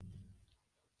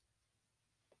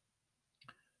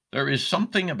There is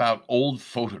something about old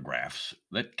photographs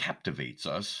that captivates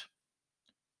us.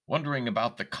 Wondering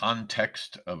about the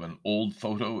context of an old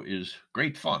photo is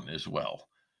great fun as well.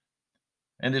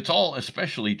 And it's all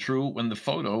especially true when the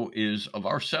photo is of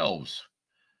ourselves,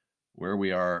 where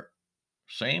we are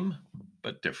same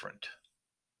but different.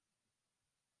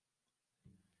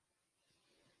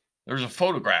 There's a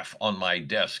photograph on my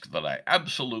desk that I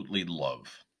absolutely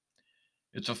love.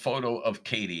 It's a photo of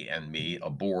Katie and me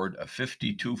aboard a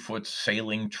 52-foot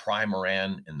sailing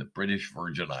trimaran in the British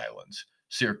Virgin Islands,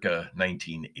 circa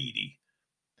 1980.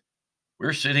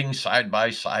 We're sitting side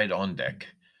by side on deck,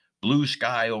 blue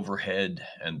sky overhead,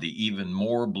 and the even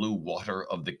more blue water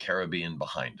of the Caribbean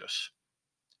behind us.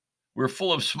 We're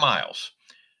full of smiles.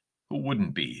 Who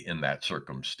wouldn't be in that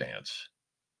circumstance?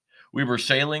 We were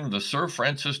sailing the Sir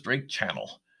Francis Drake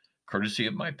Channel, courtesy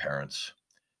of my parents,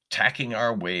 tacking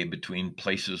our way between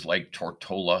places like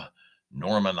Tortola,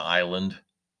 Norman Island,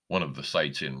 one of the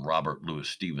sites in Robert Louis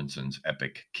Stevenson's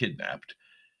epic Kidnapped,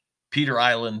 Peter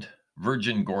Island,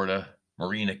 Virgin Gorda,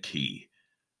 Marina Key.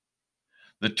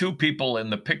 The two people in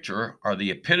the picture are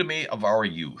the epitome of our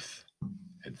youth: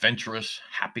 adventurous,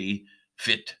 happy,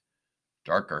 fit,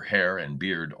 darker hair and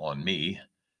beard on me,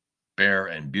 bare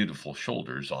and beautiful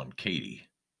shoulders on Katie.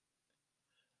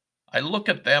 I look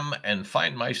at them and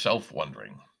find myself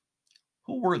wondering,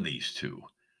 who were these two?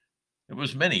 It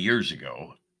was many years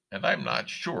ago, and I'm not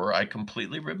sure I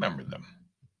completely remember them.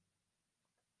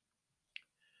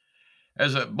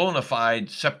 As a bona fide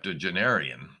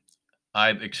septuagenarian,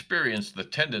 I've experienced the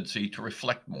tendency to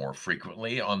reflect more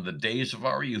frequently on the days of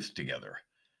our youth together.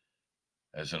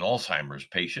 As an Alzheimer's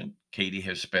patient, Katie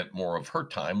has spent more of her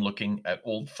time looking at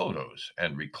old photos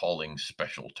and recalling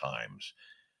special times.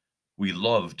 We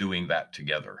love doing that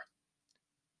together.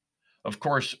 Of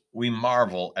course, we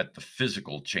marvel at the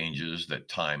physical changes that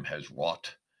time has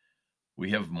wrought. We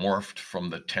have morphed from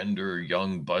the tender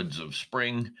young buds of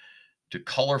spring to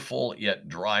colorful yet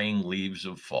drying leaves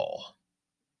of fall.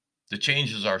 The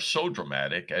changes are so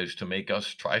dramatic as to make us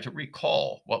try to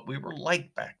recall what we were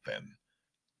like back then.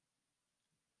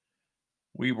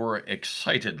 We were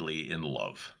excitedly in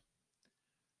love.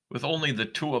 With only the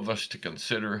two of us to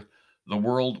consider, the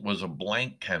world was a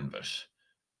blank canvas,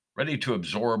 ready to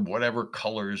absorb whatever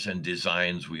colors and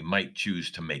designs we might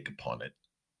choose to make upon it.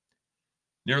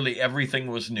 Nearly everything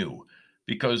was new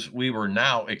because we were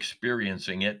now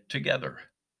experiencing it together,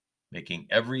 making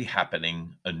every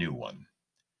happening a new one.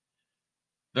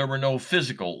 There were no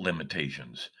physical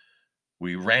limitations.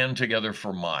 We ran together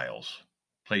for miles,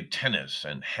 played tennis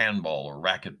and handball or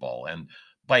racquetball, and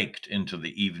biked into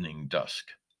the evening dusk.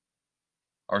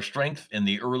 Our strength in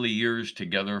the early years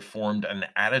together formed an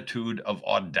attitude of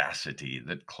audacity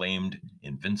that claimed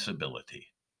invincibility.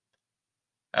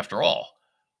 After all,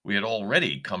 we had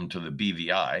already come to the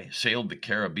BVI, sailed the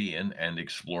Caribbean, and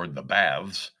explored the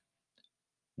baths.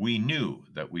 We knew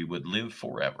that we would live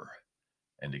forever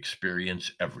and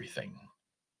experience everything.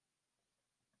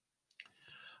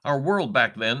 Our world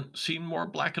back then seemed more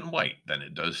black and white than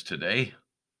it does today.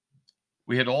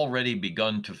 We had already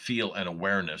begun to feel an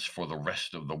awareness for the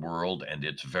rest of the world and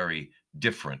its very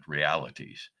different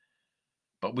realities.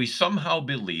 But we somehow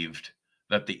believed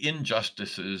that the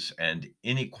injustices and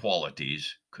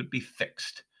inequalities could be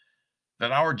fixed,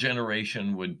 that our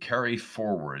generation would carry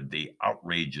forward the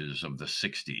outrages of the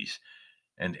 60s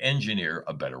and engineer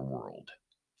a better world.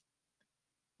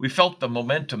 We felt the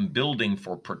momentum building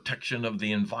for protection of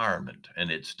the environment and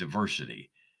its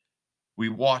diversity. We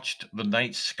watched the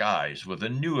night skies with a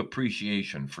new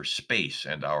appreciation for space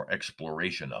and our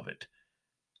exploration of it.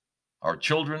 Our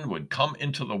children would come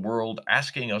into the world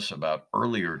asking us about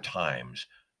earlier times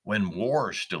when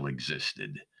war still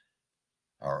existed.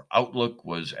 Our outlook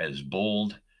was as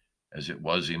bold as it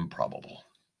was improbable.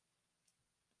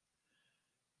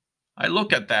 I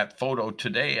look at that photo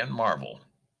today and marvel.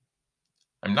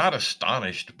 I'm not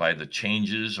astonished by the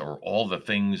changes or all the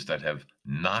things that have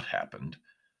not happened.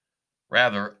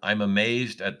 Rather, I'm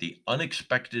amazed at the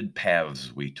unexpected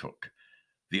paths we took,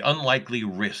 the unlikely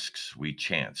risks we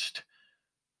chanced,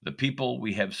 the people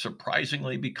we have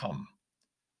surprisingly become.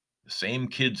 The same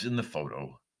kids in the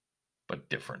photo, but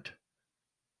different.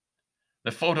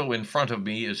 The photo in front of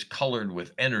me is colored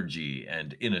with energy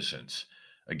and innocence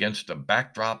against a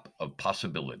backdrop of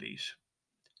possibilities.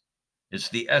 It's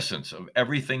the essence of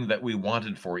everything that we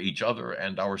wanted for each other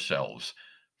and ourselves,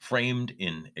 framed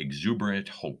in exuberant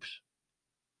hopes.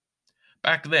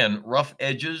 Back then, rough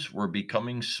edges were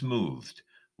becoming smoothed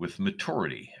with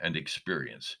maturity and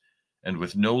experience, and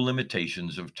with no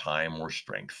limitations of time or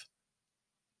strength.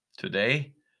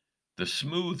 Today, the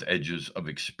smooth edges of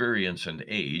experience and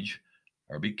age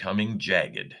are becoming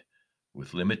jagged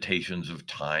with limitations of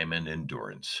time and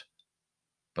endurance,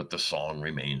 but the song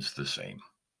remains the same.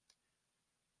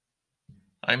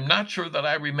 I'm not sure that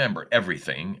I remember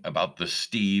everything about the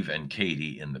Steve and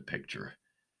Katie in the picture,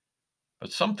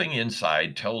 but something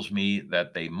inside tells me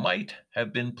that they might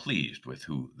have been pleased with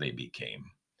who they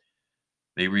became.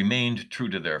 They remained true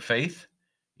to their faith,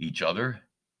 each other,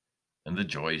 and the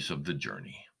joys of the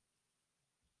journey.